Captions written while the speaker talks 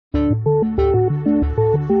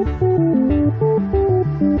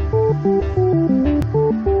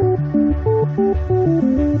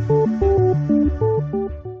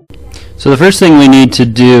So the first thing we need to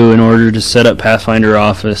do in order to set up Pathfinder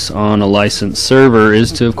Office on a licensed server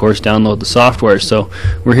is to, of course, download the software. So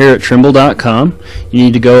we're here at Trimble.com. You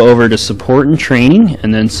need to go over to Support and Training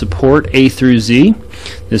and then Support A through Z.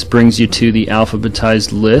 This brings you to the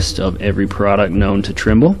alphabetized list of every product known to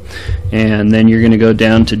Trimble. And then you're going to go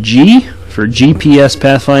down to G for GPS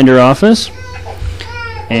Pathfinder Office.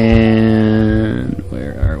 And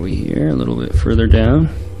where are we here? A little bit further down.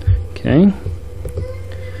 Okay.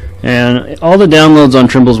 And all the downloads on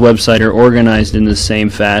Trimble's website are organized in the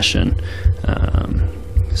same fashion.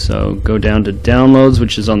 So go down to Downloads,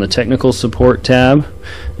 which is on the Technical Support tab.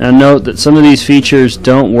 Now note that some of these features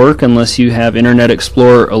don't work unless you have Internet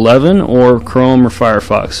Explorer 11 or Chrome or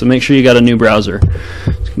Firefox. So make sure you got a new browser.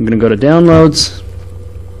 So I'm going to go to Downloads,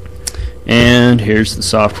 and here's the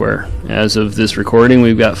software. As of this recording,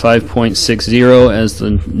 we've got 5.60 as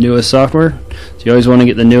the newest software. So you always want to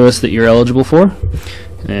get the newest that you're eligible for.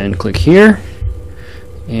 And click here,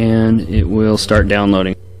 and it will start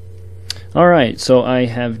downloading. Alright, so I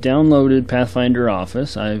have downloaded Pathfinder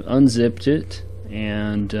Office. I've unzipped it,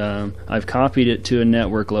 and I've copied it to a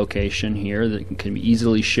network location here that can be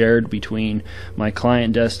easily shared between my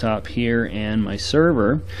client desktop here and my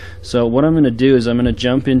server. So what I'm going to do is I'm going to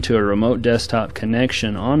jump into a remote desktop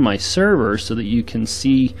connection on my server so that you can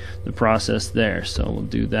see the process there. So we'll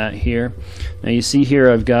do that here. Now you see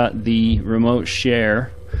here I've got the remote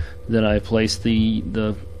share that I placed the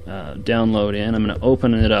download in. I'm going to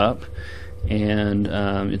open it up, and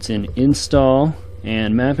it's in Install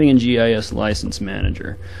and Mapping and GIS License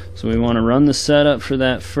Manager. So we want to run the setup for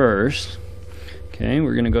that first. Okay,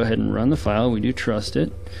 we're going to go ahead and run the file. We do trust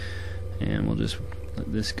it, and we'll just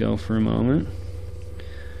let this go for a moment.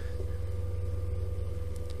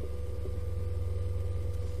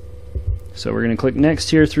 So we're going to click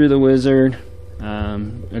Next here through the wizard,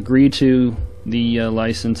 agree to the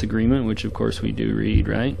license agreement, which of course we do read,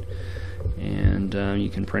 right? And you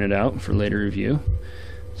can print it out for later review.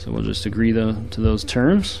 So we'll just agree to those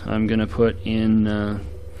terms. I'm going to put in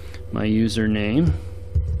my username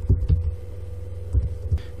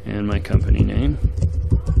and my company name.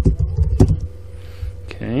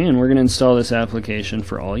 Okay, and we're going to install this application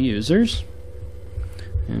for all users.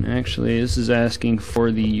 And actually this is asking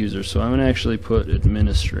for the user, so I'm going to actually put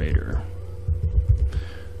administrator.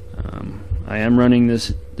 I am running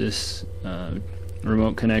this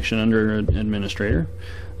remote connection under administrator.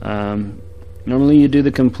 Normally you do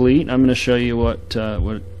the complete. I'm going to show you what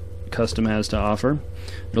custom has to offer.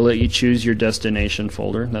 It'll let you choose your destination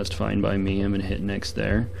folder. That's fine by me. I'm going to hit next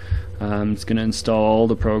there. It's going to install all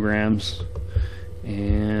the programs,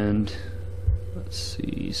 and let's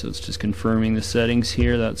see, so it's just confirming the settings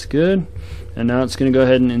here. That's good. And now it's going to go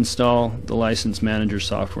ahead and install the License Manager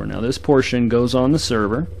software. Now this portion goes on the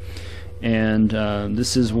server, and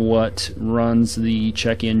this is what runs the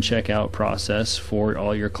check-in, check-out process for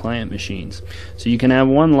all your client machines. So you can have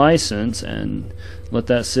one license and let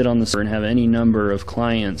that sit on the server and have any number of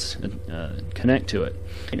clients connect to it.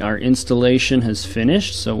 Our installation has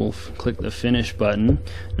finished, so we'll click the Finish button.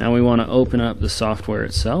 Now we want to open up the software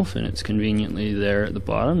itself, and it's conveniently there at the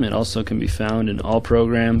bottom. It also can be found in All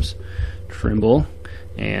Programs, Trimble,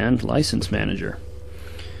 and License Manager.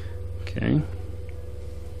 Okay.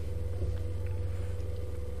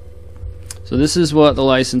 So this is what the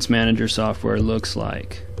License Manager software looks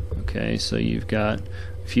like. Okay, so you've got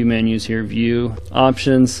a few menus here, View,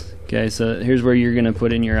 Options. Okay, so here's where you're going to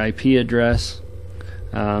put in your IP address.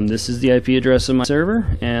 This is the IP address of my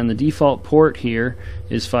server, and the default port here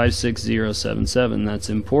is 56077. That's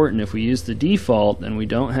important. If we use the default, then we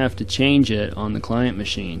don't have to change it on the client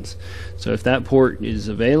machines. So if that port is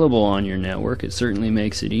available on your network, it certainly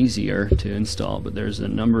makes it easier to install, but there's a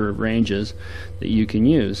number of ranges that you can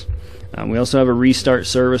use. We also have a Restart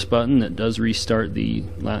Service button that does restart the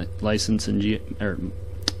license and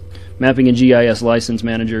Mapping and GIS License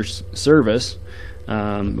Manager service.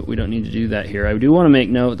 But we don't need to do that here. I do want to make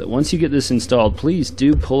note that once you get this installed, please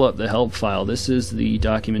do pull up the help file. This is the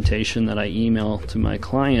documentation that I email to my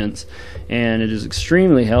clients, and it is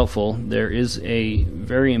extremely helpful. There is a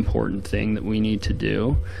very important thing that we need to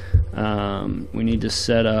do. We need to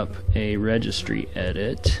set up a registry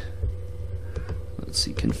edit. Let's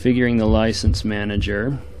see, configuring the license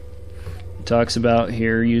manager. It talks about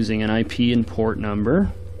here using an IP and port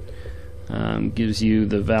number. Gives you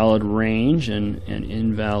the valid range and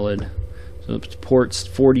invalid. So it's ports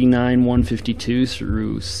 49152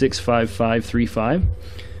 through 65535.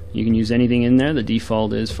 You can use anything in there. The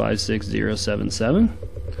default is 56077.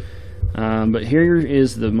 But here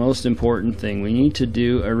is the most important thing. We need to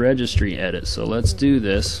do a registry edit. So let's do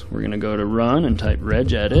this. We're going to go to Run and type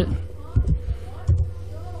regedit.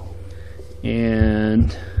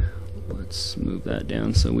 And let's move that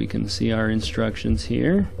down so we can see our instructions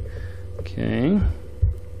here. Okay,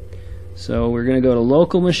 so we're going to go to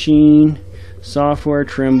local machine, software,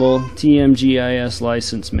 Trimble, TMGIS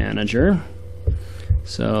license manager.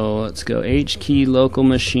 So let's go HKey local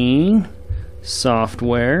machine,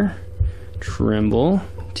 software, Trimble,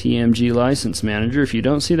 TMG license manager. If you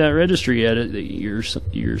don't see that registry edit,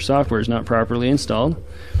 your software is not properly installed.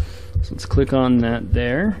 So let's click on that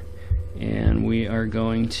there, and we are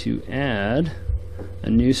going to add a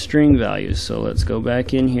new string value. So let's go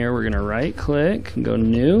back in here. We're going to right click and go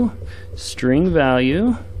new string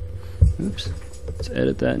value. Oops, let's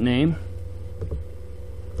edit that name.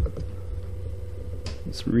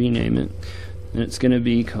 Let's rename it, and it's going to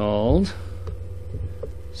be called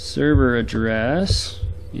server address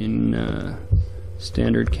in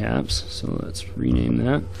standard caps. So let's rename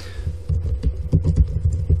that.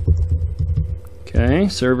 Okay,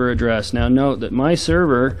 server address. Now note that my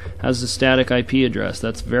server has a static IP address.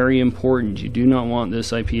 That's very important. You do not want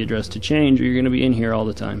this IP address to change, or you're going to be in here all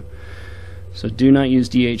the time. So do not use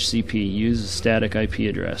DHCP. Use a static IP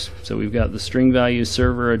address. So we've got the string value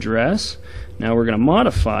server address. Now we're going to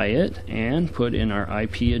modify it and put in our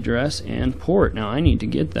IP address and port. Now I need to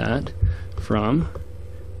get that from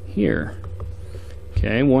here.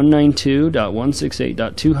 Okay,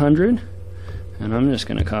 192.168.200. And I'm just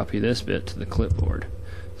going to copy this bit to the clipboard.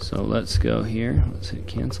 So let's go here. Let's hit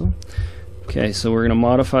cancel. Okay, so we're going to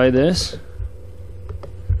modify this.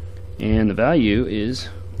 And the value is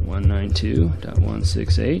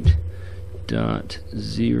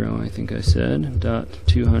 192.168.0, I think I said,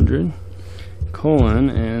 .200, colon,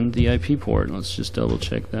 and the IP port. Let's just double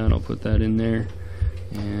check that. I'll put that in there.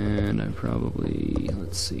 And I probably,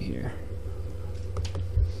 let's see here.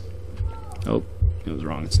 Oh, it was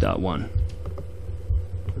wrong. It's .1.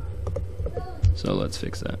 So let's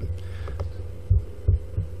fix that.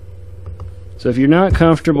 So if you're not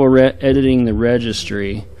comfortable editing the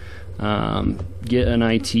registry, get an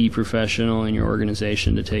IT professional in your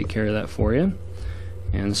organization to take care of that for you.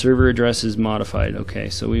 And the server address is modified. Okay,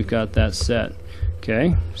 so we've got that set.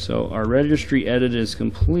 Okay, so our registry edit is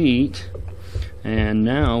complete, and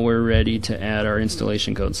now we're ready to add our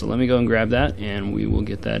installation code. So let me go and grab that, and we will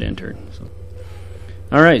get that entered.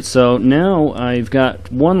 Alright, so now I've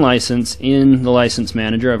got one license in the license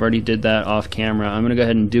manager. I've already did that off camera. I'm going to go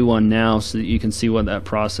ahead and do one now so that you can see what that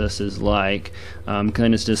process is like.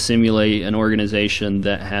 Kind of to simulate an organization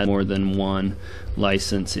that had more than one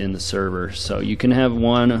license in the server. So you can have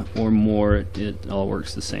one or more, it all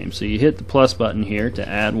works the same. So you hit the plus button here to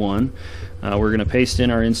add one. We're going to paste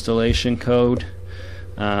in our installation code.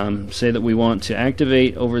 Say that we want to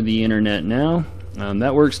activate over the internet now.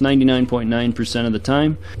 That works 99.9% of the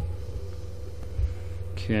time.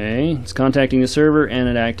 Okay, it's contacting the server and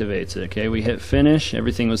it activates it. Okay, we hit finish,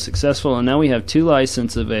 everything was successful, and now we have 2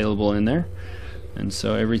 licenses available in there, and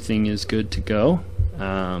so everything is good to go.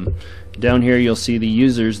 Down here you'll see the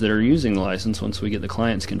users that are using the license once we get the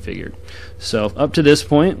clients configured. So up to this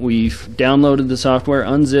point we've downloaded the software,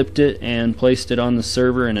 unzipped it, and placed it on the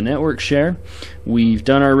server in a network share. We've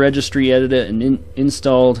done our registry edit and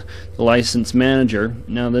installed the license manager.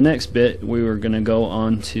 Now the next bit, we were going to go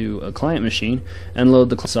onto a client machine and load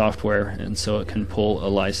the software, and so it can pull a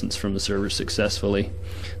license from the server successfully.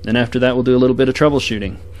 Then after that we'll do a little bit of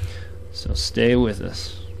troubleshooting. So stay with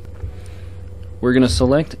us. We're going to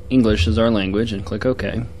select English as our language and click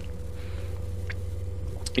OK.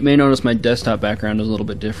 You may notice my desktop background is a little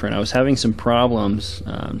bit different. I was having some problems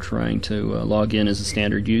trying to log in as a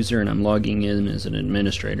standard user, and I'm logging in as an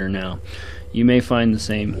administrator now. You may find the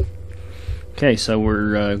same. Okay, so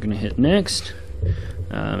we're going to hit next.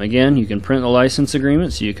 Again, you can print the license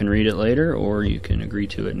agreement so you can read it later, or you can agree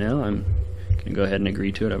to it now. I'm going to go ahead and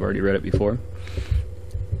agree to it. I've already read it before.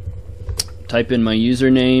 Type in my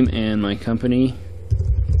username and my company.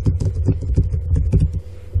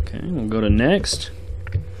 Okay, we'll go to next.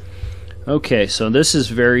 Okay, so this is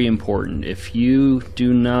very important. If you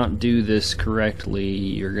do not do this correctly,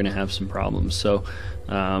 you're going to have some problems. So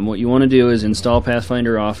what you want to do is install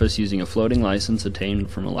Pathfinder Office using a floating license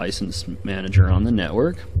obtained from a license manager on the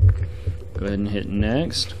network. Go ahead and hit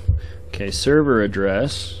next. Okay, server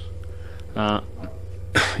address.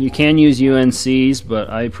 You can use UNCs, but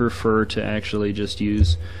I prefer to actually just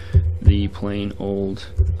use the plain old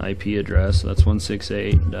IP address. So that's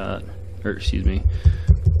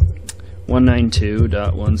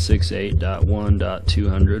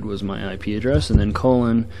 192.168.1.200 was my IP address, and then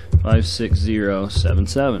colon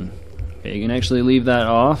 56077. Okay, you can actually leave that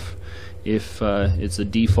off if it's a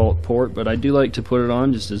default port, but I do like to put it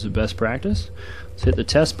on just as a best practice. Let's hit the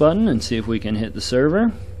test button and see if we can hit the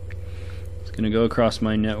server. It's going to go across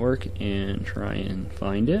my network and try and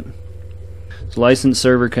find it. The licensed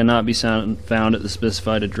server cannot be found at the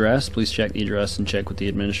specified address. Please check the address and check with the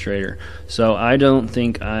administrator. So I don't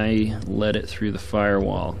think I let it through the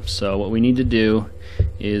firewall. So what we need to do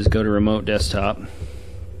is go to remote desktop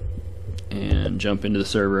and jump into the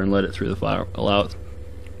server and let it through the fire, allow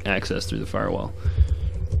access through the firewall.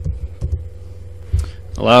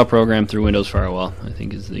 Allow a program through Windows Firewall, I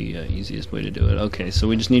think, is the easiest way to do it. Okay, so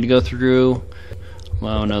we just need to go through,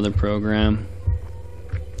 allow another program,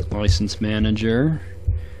 license manager,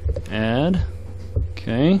 add,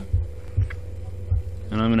 okay,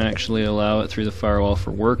 and I'm going to actually allow it through the firewall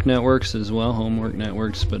for work networks as well, home work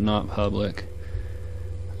networks, but not public.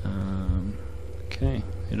 Okay,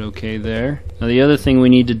 hit OK there. Now the other thing we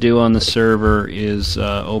need to do on the server is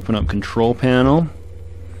open up Control Panel.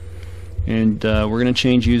 And we're going to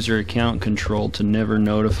change user account control to never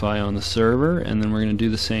notify on the server, and then we're going to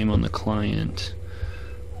do the same on the client.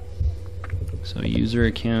 So user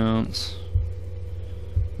accounts,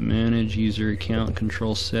 manage user account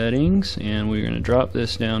control settings, and we're going to drop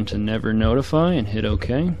this down to never notify and hit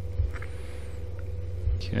OK.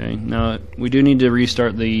 Okay, now we do need to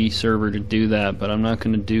restart the server to do that, but I'm not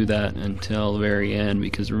going to do that until the very end,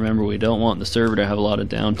 because remember, we don't want the server to have a lot of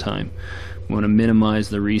downtime. We want to minimize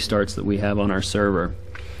the restarts that we have on our server.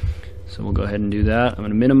 So we'll go ahead and do that. I'm going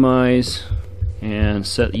to minimize and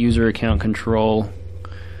set user account control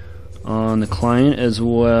on the client as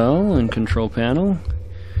well in Control Panel.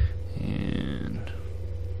 And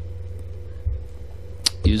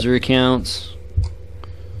user accounts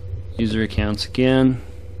again.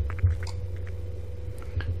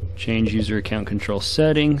 Change user account control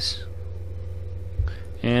settings.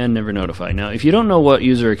 And never notify. Now, if you don't know what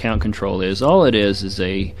user account control is, all it is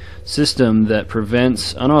a system that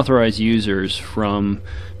prevents unauthorized users from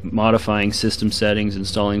modifying system settings,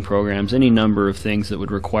 installing programs, any number of things that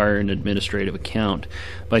would require an administrative account.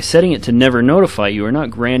 By setting it to never notify, you are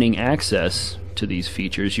not granting access to these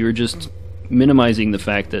features. You're just minimizing the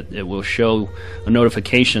fact that it will show a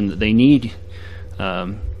notification that they need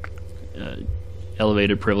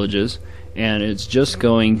elevated privileges, and it's just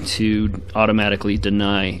going to automatically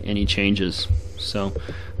deny any changes. So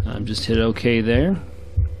just hit OK there,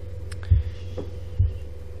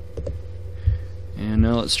 and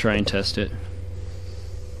now let's try and test it.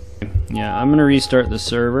 Yeah, I'm going to restart the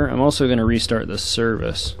server. I'm also going to restart the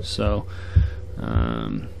service. So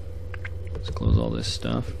let's close all this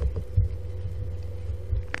stuff.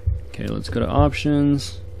 Okay, let's go to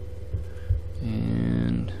options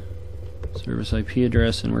and service IP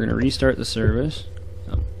address, and we're going to restart the service.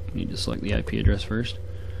 Oh, we need to select the IP address first.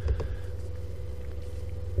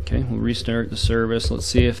 Okay, we'll restart the service. Let's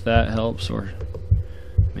see if that helps, or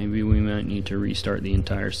maybe we might need to restart the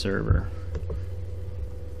entire server.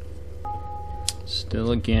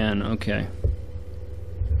 Still again, okay.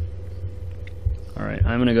 Alright,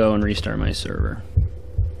 I'm going to go and restart my server.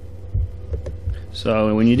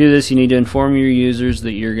 So when you do this, you need to inform your users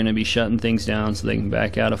that you're going to be shutting things down so they can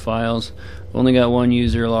back out of files. I've only got one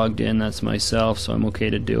user logged in, that's myself, so I'm okay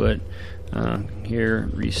to do it. Here,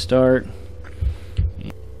 restart.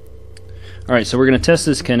 Alright, so we're going to test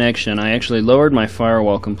this connection. I actually lowered my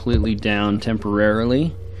firewall completely down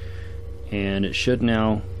temporarily, and it should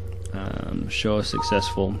now show a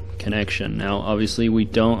successful connection. Now obviously we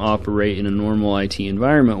don't operate in a normal IT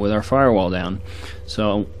environment with our firewall down,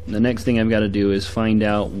 so the next thing I've got to do is find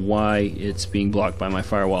out why it's being blocked by my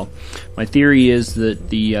firewall. My theory is that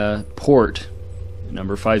the port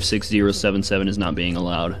number 56077 is not being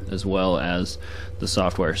allowed, as well as the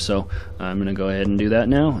software. So I'm going to go ahead and do that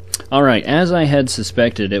now. Alright, as I had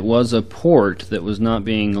suspected, it was a port that was not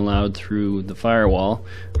being allowed through the firewall.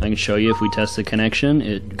 I can show you if we test the connection.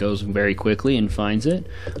 It goes very quickly and finds it.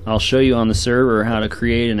 I'll show you on the server how to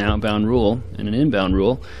create an outbound rule and an inbound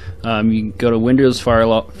rule. You go to Windows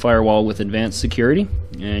Firewall with Advanced Security,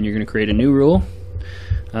 and you're going to create a new rule.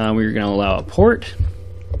 We're going to allow a port,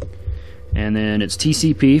 and then it's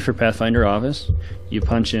TCP for Pathfinder Office. You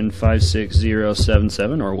punch in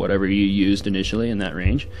 56077 or whatever you used initially in that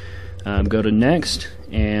range. Go to next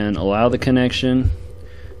and allow the connection.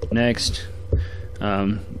 Next.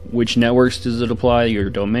 Which networks does it apply? Your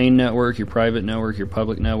domain network, your private network, your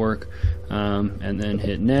public network, and then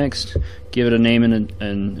hit next. Give it a name and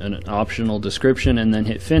an optional description, and then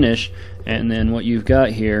hit finish. And then what you've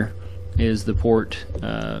got here is the port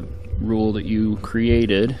rule that you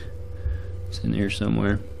created. It's in here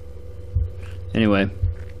somewhere. Anyway,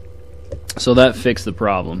 so that fixed the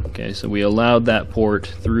problem. Okay, so we allowed that port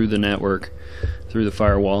through the network, through the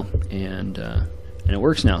firewall, and it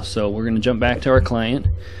works now. So we're going to jump back to our client,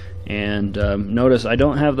 And notice I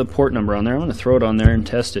don't have the port number on there. I'm going to throw it on there and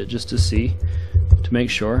test it just to see, to make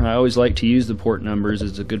sure. I always like to use the port numbers.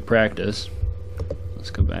 It's a good practice.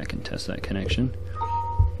 Let's go back and test that connection.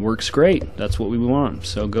 Works great. That's what we want.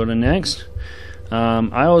 So go to next.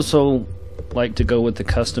 I also like to go with the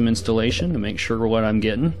custom installation to make sure what I'm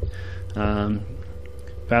getting.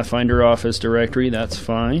 Pathfinder Office directory, that's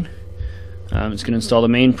fine. It's going to install the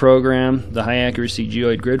main program, the high accuracy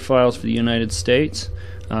geoid grid files for the United States.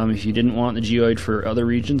 If you didn't want the geoid for other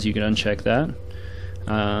regions, you can uncheck that.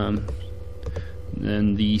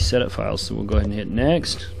 Then the setup files, so we'll go ahead and hit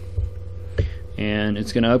next. And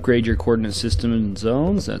it's going to upgrade your coordinate system and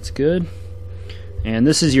zones. That's good. And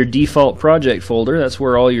this is your default project folder. That's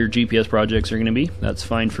where all your GPS projects are going to be. That's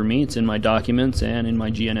fine for me. It's in my documents and in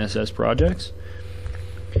my GNSS projects.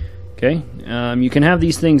 Okay, you can have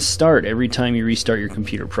these things start every time you restart your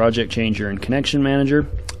computer. Project Changer and Connection Manager.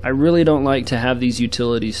 I really don't like to have these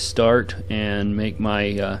utilities start and make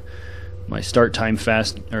my my start time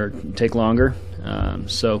fast or take longer.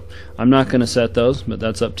 So I'm not going to set those, but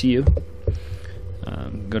that's up to you.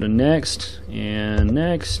 Go to next and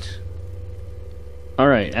next.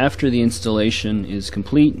 Alright, after the installation is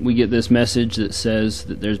complete, we get this message that says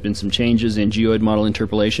that there's been some changes in geoid model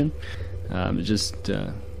interpolation.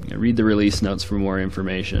 Read the release notes for more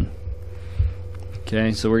information.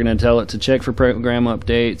 Okay, so we're going to tell it to check for program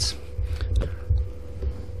updates.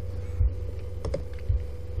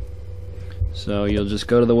 So you'll just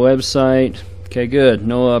go to the website. Okay, good,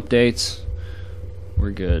 no updates.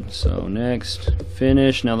 We're good. So next,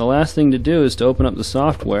 finish. Now the last thing to do is to open up the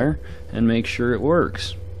software and make sure it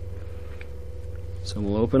works. So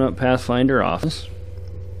we'll open up Pathfinder Office.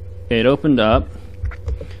 Okay, it opened up.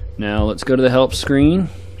 Now let's go to the help screen.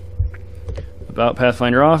 About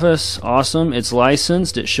Pathfinder Office, awesome, it's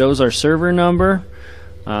licensed, it shows our server number,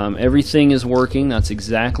 everything is working, that's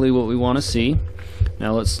exactly what we want to see.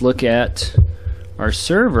 Now let's look at our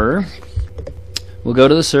server. We'll go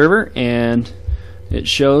to the server and it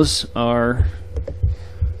shows our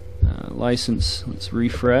license. Let's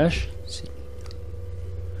refresh.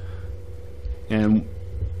 And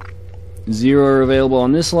 0 are available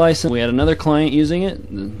on this license. We had another client using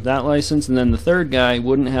it, that license, and then the third guy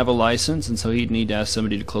wouldn't have a license, and so he'd need to ask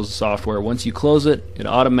somebody to close the software. Once you close it, it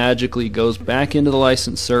automatically goes back into the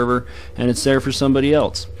license server and it's there for somebody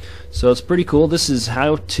else. So it's pretty cool. This is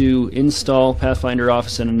how to install Pathfinder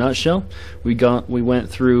Office in a nutshell. We went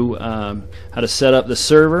through how to set up the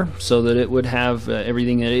server so that it would have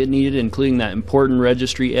everything that it needed, including that important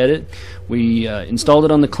registry edit. We installed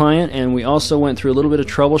it on the client, and we also went through a little bit of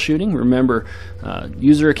troubleshooting. Remember,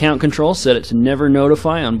 user account control, set it to never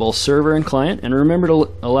notify on both server and client, and remember to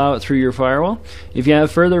allow it through your firewall. If you have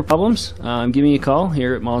further problems, give me a call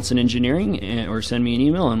here at Monson Engineering, or send me an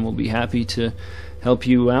email, and we'll be happy to help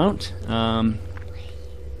you out.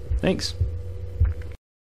 Thanks.